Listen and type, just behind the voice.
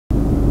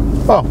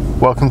Well,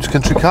 welcome to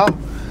Country Car.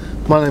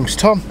 My name's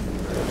Tom.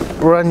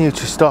 Brand new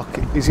to stock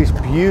is this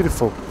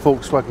beautiful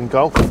Volkswagen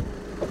Golf.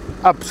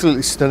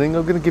 Absolutely stunning.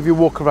 I'm going to give you a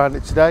walk around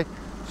it today,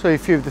 show you a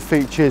few of the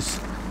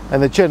features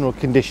and the general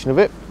condition of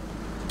it.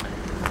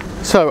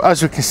 So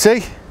as we can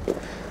see,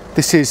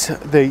 this is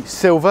the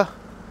silver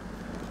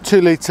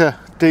 2-litre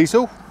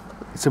diesel.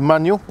 It's a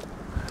manual,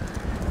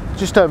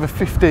 just over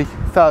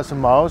 50,000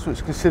 miles,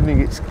 which considering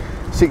it's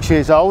 6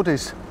 years old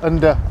is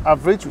under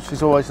average, which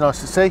is always nice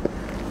to see.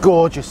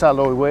 Gorgeous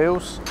alloy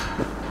wheels,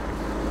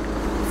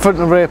 front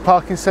and rear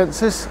parking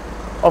sensors.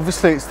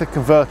 Obviously it's the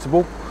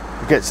convertible.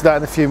 We'll get to that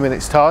in a few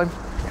minutes time.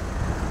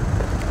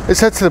 Let's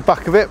head to the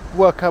back of it,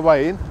 work our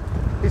way in.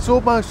 It's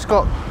almost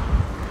got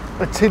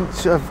a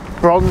tint of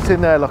bronze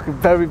in there, like a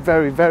very,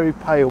 very, very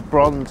pale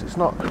bronze. It's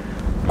not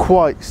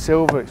quite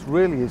silver, it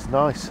really is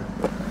nice.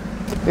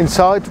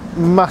 Inside,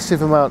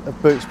 massive amount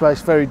of boot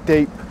space, very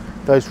deep.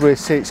 Those rear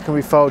seats can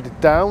be folded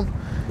down.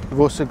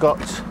 You've also got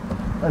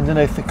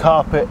underneath the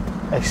carpet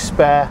a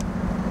spare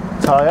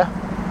tyre.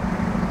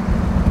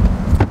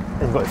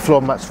 You've got your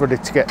floor mats ready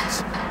to get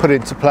put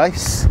into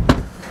place.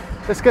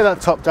 Let's get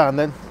that top down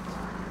then.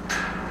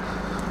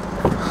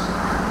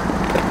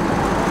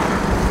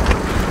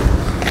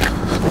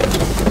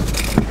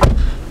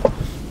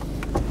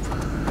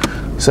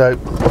 So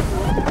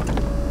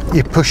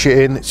you push it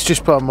in, it's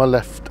just by my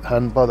left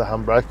hand by the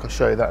handbrake. I'll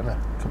show you that in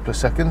a couple of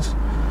seconds.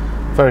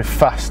 Very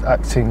fast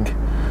acting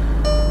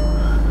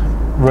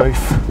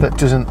roof that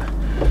doesn't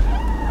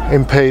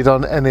impede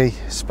on any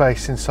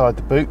space inside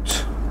the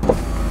boot.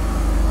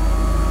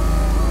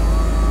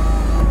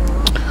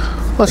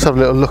 Let's have a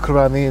little look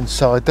around the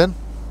inside then.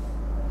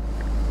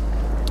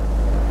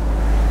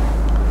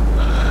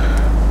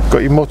 Got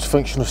your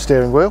multifunctional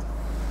steering wheel,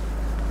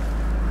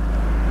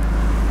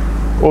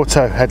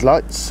 auto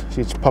headlights, so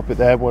you just pop it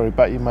there, worry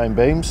about your main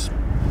beams,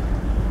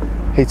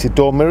 heated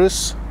door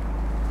mirrors,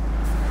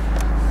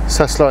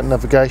 satellite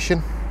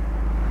navigation,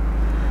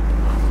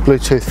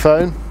 Bluetooth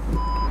phone.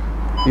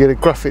 You get a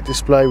graphic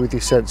display with your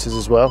sensors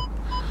as well.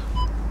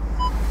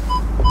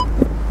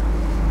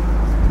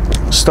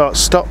 Start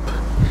stop,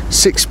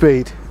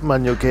 6-speed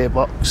manual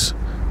gearbox,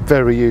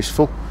 very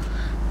useful.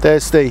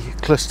 There's the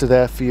cluster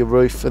there for your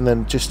roof, and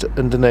then just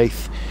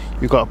underneath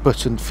you've got a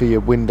button for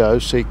your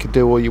windows, so you can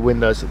do all your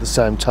windows at the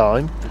same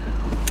time.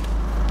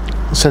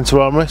 Centre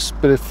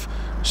armrest, bit of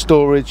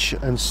storage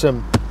and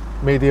some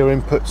media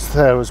inputs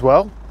there as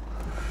well.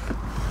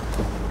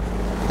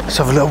 Let's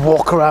have a little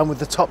walk around with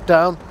the top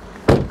down.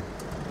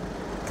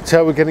 You can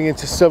tell we're getting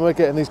into summer,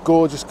 getting these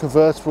gorgeous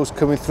convertibles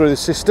coming through the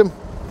system.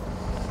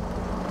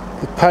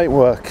 The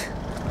paintwork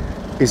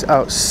is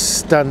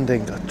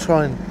outstanding. I'll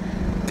try and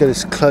get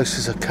as close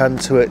as I can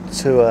to it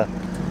to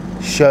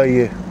show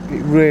you.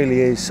 It really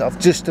is. I've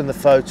just done the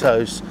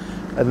photos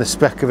and the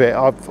spec of it.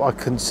 I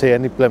couldn't see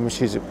any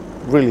blemishes. It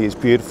really is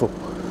beautiful.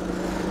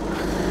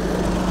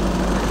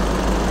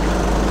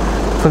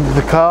 Front of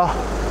the car,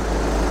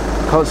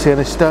 can't see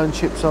any stone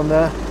chips on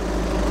there.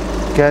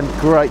 Again,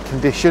 great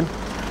condition.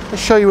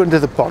 Let's show you under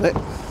the bonnet.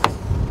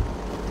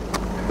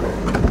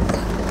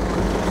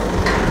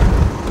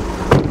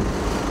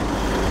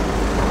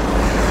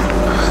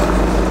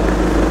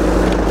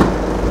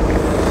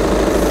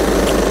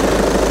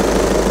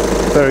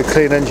 Very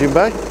clean engine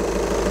bay.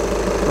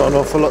 Not an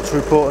awful lot to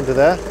report under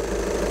there.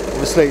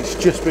 Obviously it's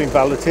just been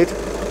valeted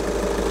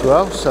as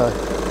well, so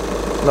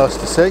nice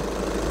to see.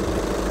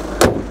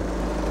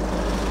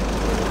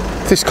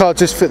 If this car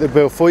just fit the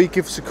bill for you,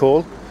 give us a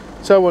call.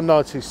 It's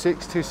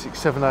 01926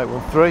 267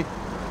 813.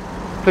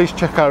 Please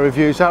check our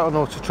reviews out on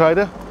Auto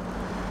Trader.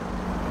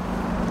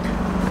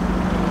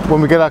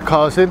 When we get our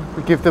cars in,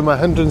 we give them a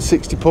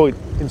 160-point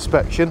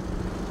inspection.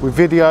 We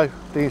video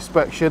the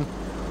inspection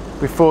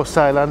before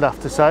sale and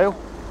after sale,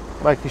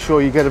 making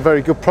sure you get a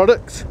very good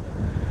product.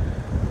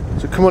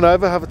 So come on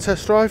over, have a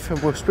test drive, and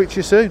we'll speak to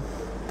you soon.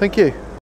 Thank you.